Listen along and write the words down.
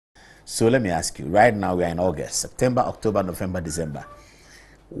So let me ask you, right now we are in August, September, October, November, December.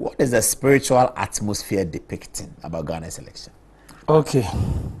 What is the spiritual atmosphere depicting about Ghana's election? Okay.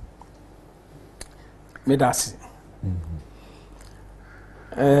 Medasi.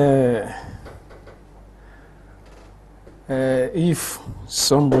 If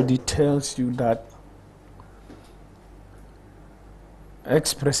somebody tells you that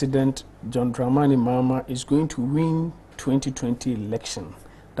ex-president John Dramani Mahama is going to win 2020 election,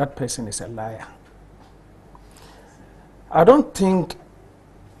 that person is a liar. I don't think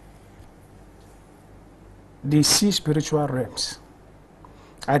they see spiritual realms.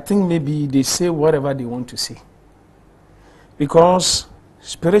 I think maybe they say whatever they want to say. Because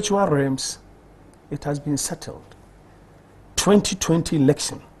spiritual realms, it has been settled. 2020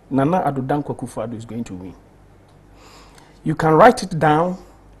 election, Nana Akufo-Addo is going to win. You can write it down.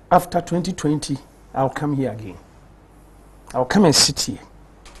 After 2020, I'll come here again. I'll come and sit here,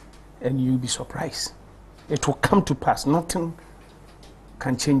 and you'll be surprised. It will come to pass. Nothing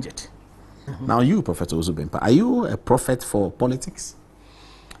can change it. Now you, Prophet Owusu Bempah, are you a prophet for politics?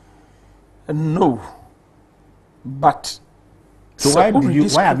 No. But so why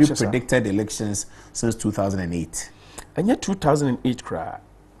have you predicted elections since 2008? And yet 2008 cry.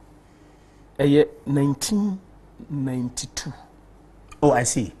 1992. Oh, I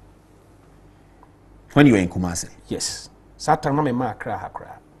see. When you were in Kumasi? Yes. Satan na me ma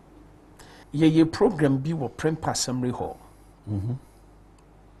Accra. Ye program bi wo Prempa Assembly Hall.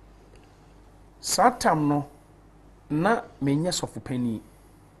 Satan no na me nya sofopani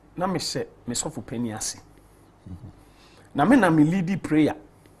na me hye me sofopani ase. Na me lead prayer.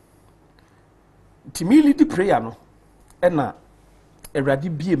 Ti me lead prayer no na Awurade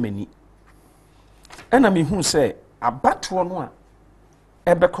bie mani. Na me hu say abato no a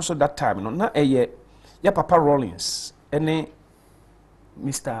ebekoso that time no na eye ya Papa Rollins ene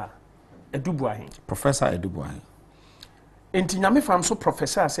Mr. Edubuahin. Professor Edubuahin. Enti nyame fam so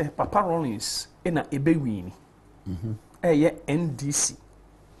professor say Papa Rollins ena ebewini. Eye NDC.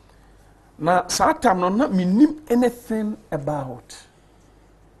 Na satam no na minim anything about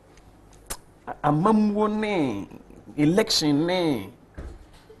amamwo ne election ne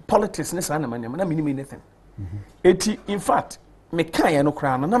politics ne sana manya na minim anything. Eti in fact me kan ye no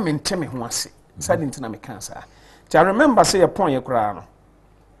kra no na me ntem me ho ase. Sadi ntina me kan sa. I remember say a point ye kra no.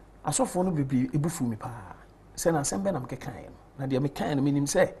 Asofo no bebi ebufu mi pa. Say na sembe na me kan ye. Na de me kan no minim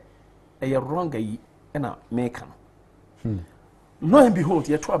say e wrong yi e na me kan. Lo and behold,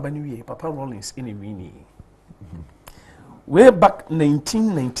 ye to abani Papa Rollins in a wini. Way back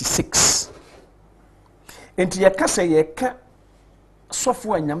 1996. And ye ka say ye ka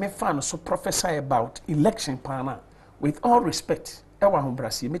software nyame fan so prophesy about election pana. With all respect, ewa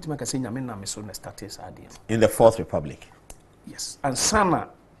humbrasi metima ka say nyame na me so na status ade. In the Fourth Republic. Yes, and sana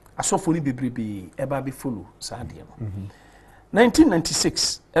asofo ni bebrebe eba be follow sa ade no.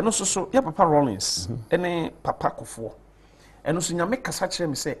 1996, and also ya Papa Rollins, ene Papa Kuffour. And also nyame kasa kire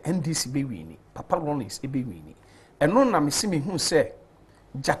me say NDC be wini, Papa Rollins e be wini. And no na me see me hu say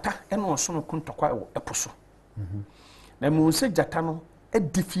jata ene oso no kontokwa e eposo. Na me say jata no e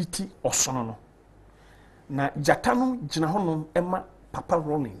defeat osono no. Na jata no gina honom ema Papa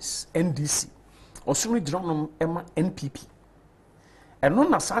Rollins NDC. Osono gina honom ema NPP. And no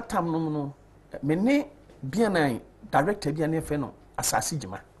na satam no me ne bianan director bianan fe no asasi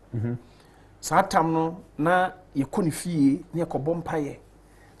jima. Satam no na yekoni fie ne yakobɔ mpaye.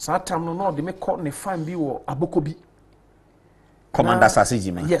 Satam no na de me kɔ ne fan bi wo aboko bi. Commander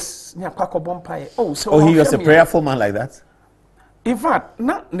Sasijima. Yes, ne akɔbɔ mpaye. Oh, so he was a prayerful man like that. In fact,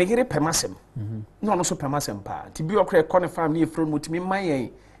 na ne yere pemasem. No no so pemasem pa. Ti bi okre kɔ ne fan ne efro mutimi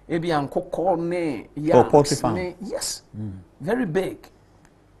mayen e bi ankokɔ ne ya. Yes. Very big.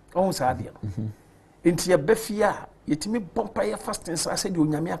 Oh, so adia. Enti ye befia yetimi bompaye fasting so said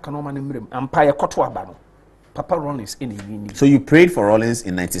onyame aka no ma no mrem ampaye kɔto aba no Papa Rollins in the. So you prayed for Rollins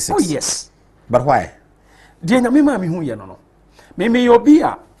in 96? Oh yes. But why? Dear nyame ma me hu ye no. Me yobi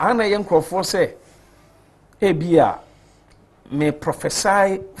a ana ye nkrofo say e bia me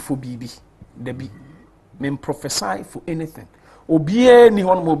prophesy for bibi debi me prophesy for anything. Obie ni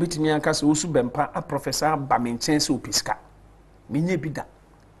hono mo bitimi anka se Owusu Bempah a prophesy ba me nchen se opiska. Menye bi da.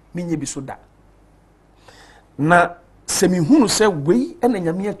 Menye bi so da. Na se mi hunu se wei ena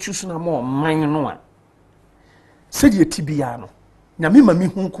nyame atusu na ma man no a se de tibia no nyame ma mi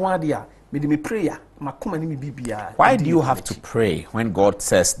hu ko ade a me de me prayer makoma ni me bibia. Why do you have to pray when God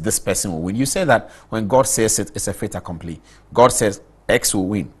says this person will win? You say that when God says it, it's a fait accompli. God says X will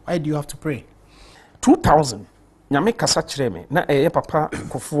win. Why do you have to pray? 2000 nyame kasa kire me na Papa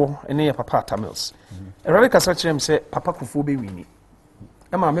Kuffour ene Papa Tamils. Erade kasa kire me say Papa Kuffour be wini.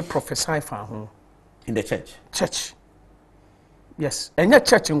 me prophesy for home. In the church? Church. Yes. And your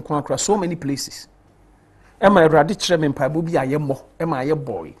church in Accra, so many places. Emma Radichere Mempah bi ayemo, Emma aye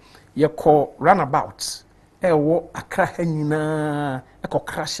boy. You call roundabouts. Wo Accra nyina e ko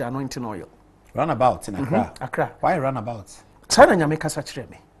crash anointing oil. Roundabouts in Accra. Accra. Why roundabouts? Sana nyame kasa kire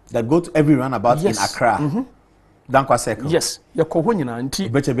me. That go to every roundabout Yes. in Accra. Dankwa circle. Yes. You call ho nyina nti.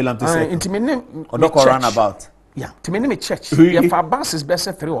 Beche bilam to circle. Nti me ne Odoko roundabout. Yeah, to me church. Really? You for buses best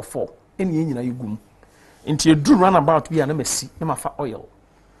 3 or 4. Any nyina you gum. Nti you do roundabout bi na mesi, na ma fa oil.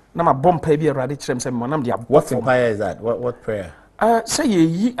 Na ma bomb pay bi awrade kire me say mo nam dia. What empire is that? What prayer? Say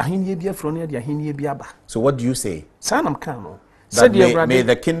ye ahenie bi afro na dia ahenie bi aba. So what do you say? Sanam kan no. That may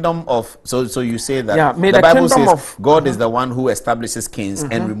the kingdom of so you say that yeah, may the Bible kingdom says of God is the one who establishes kings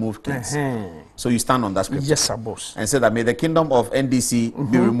and removes kings. So you stand on that scripture. Yes, sir, boss. And say that may the kingdom of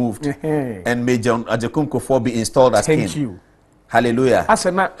NDC be removed and may John Ajekum Kuffour be installed as king. Thank you. Hallelujah.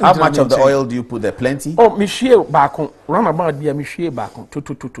 How much of the oil do you put there? Plenty? Oh, me share back on roundabout be me share back on 2.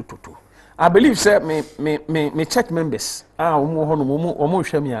 I believe sir me church members You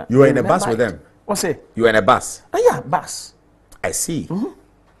were in a bus with them. What's it? You were in a bus. Yeah, bus. I see.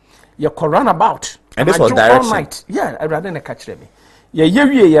 You roundabout. And this was direction. All night. Yeah, I rather than catch me.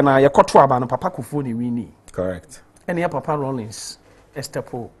 Yeah, na ya koto aba no papa Kuffour ni wini. Correct. And ya papa Rollins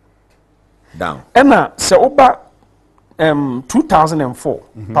Estepo. Down. And se oba 2004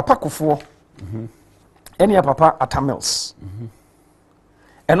 papa Kuffour. And ya papa Atamils.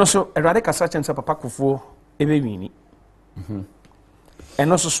 And also erade kasa chense papa Kuffour ebe wini.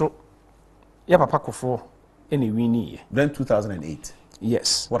 And also so ya papa Kuffour any wini. Then 2008.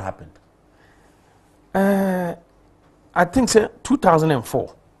 Yes. What happened? I think say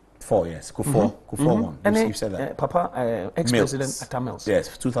 2004. 4 yes. Kuffour won. And You said that. Papa ex-president Atamils.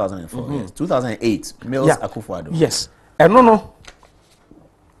 Yes, 2004. Yes. 2008. Mills Akufo-Addo. Yes. And no.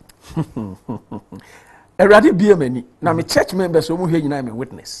 Eradi be many. Now me church members omu here nyina me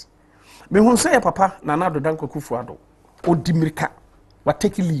witness. Me hu say papa Nana Akufo-Addo odimirika wa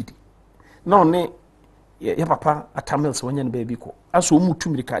take lead. No ne ya papa Atamils wanya ne baby ko. Aso omu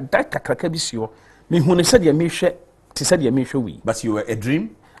tumirika da kakraka bi sio. Me hu ne said ya me hwe te said ya me hwe wi. But you were a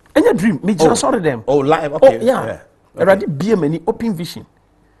dream? Any dream, me just saw them. Oh, live, okay. Oh, yeah. Already be many open vision.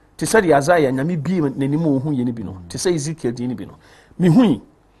 To say the Isaiah, nyami be nenimu hu ye ni bi no. To say Ezekiel di ni bi no. Me hu.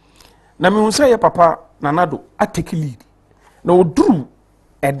 Na me hu say papa Nanado I take lead. Na oduru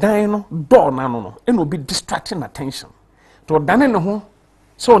edan no door na no. E no be distracting attention. To dan ne ho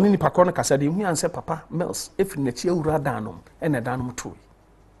so oni nipa ko no kasa de hu an say papa Mills if na chi awura dan no e na dan no to.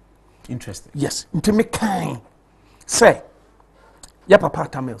 Interesting. Yes, into me kind. Say ya papa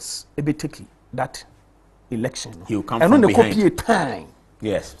Tamils ebe take that election. He will come from behind. Copy time.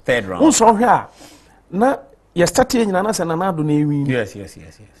 Yes, third round. Unso here na ya start nyina na se Nanado na ewi. Yes.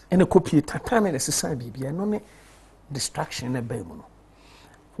 And a copy time na sesa bibia no ne distraction na ba mu no.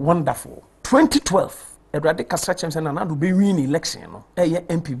 Wonderful. 2012 Erade kasa chem se Nanado be win election no. Eye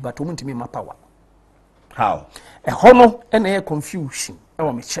MP but omuntimi ma power. How? E hono na e confusion e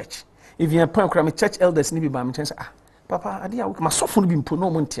wo me church. If you point kra me church elders ni bi ba me say papa ade a ma sofo no bi mpo no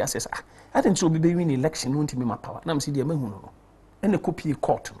mo ntia sesa I think so be win election no ntimi ma power na me see de mahu no and the copy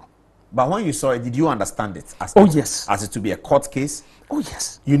court no. But when you saw it, did you understand it as yes, as it to be a court case? Oh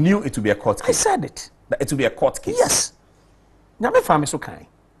yes, you knew it to be a court case. I said it, that it to be a court case. Yes, now me family so kind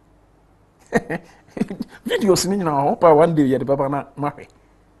videos ni na hope one day the papa na marry.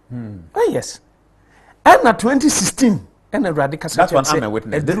 Oh yes, and na 2016 and a radical. That's one I'm a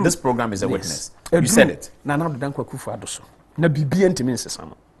witness. This program is a witness. You said it. Nana Akufo-Addo so. Na bibi ntimi nsesa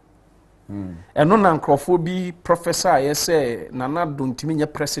no. Eno na nkrofo bi prophesy say Nana ntimi nya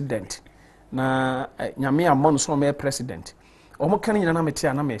president. Na nyame amon so me president. Omo kan nyina na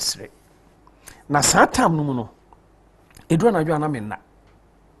mete na mesre. Na saa time no mu no. Edro na dwa na me na.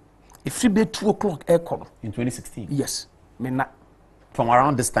 If be 2 o'clock aircon in 2016. Yes, me na. From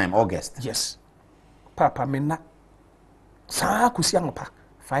around this time, August. Yes. Papa me na. Sa kusi angopa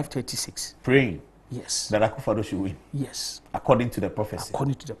 5:36. Praying. Yes. That Akufo-Addo should win. Yes. According to the prophecy.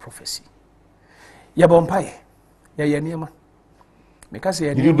 According to the prophecy. Ya bompaye. Ya niema. Because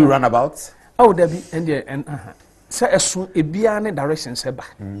ya did you do roundabouts? Oh, there be and say esu ebia ne direction seba.